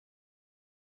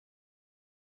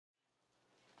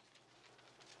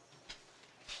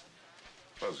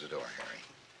Close the door, Harry.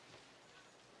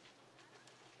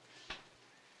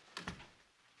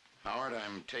 Howard,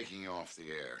 I'm taking you off the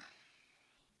air.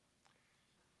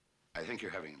 I think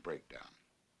you're having a breakdown.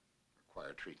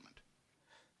 Require treatment.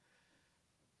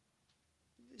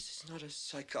 This is not a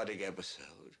psychotic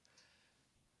episode.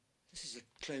 This is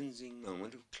a cleansing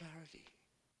moment of clarity.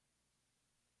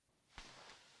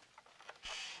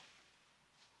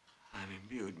 I'm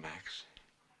imbued, Max.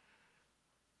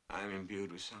 I'm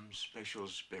imbued with some special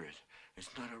spirit. It's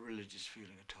not a religious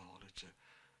feeling at all. It's a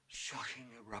shocking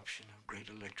eruption of great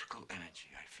electrical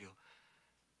energy. I feel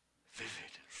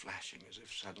vivid and flashing as if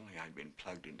suddenly I'd been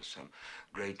plugged into some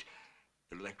great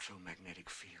electromagnetic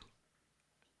field.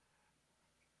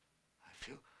 I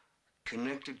feel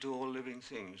connected to all living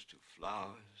things, to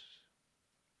flowers,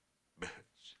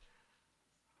 birds,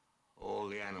 all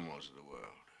the animals of the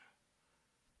world,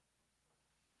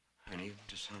 and even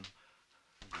to some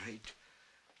great,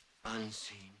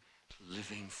 unseen,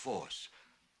 living force,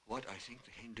 what I think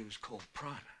the Hindus call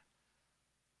prana.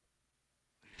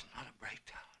 But it's not a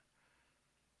breakdown.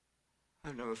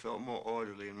 I've never felt more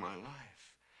orderly in my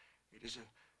life. It is a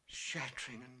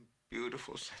shattering and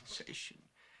beautiful sensation.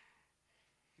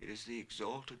 It is the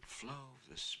exalted flow of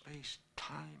the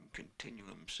space-time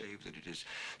continuum, save that it is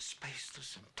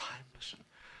spaceless and timeless and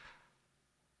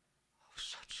of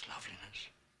such loveliness.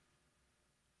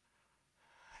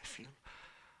 I feel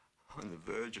on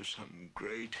the verge of some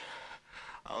great,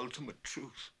 ultimate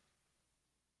truth.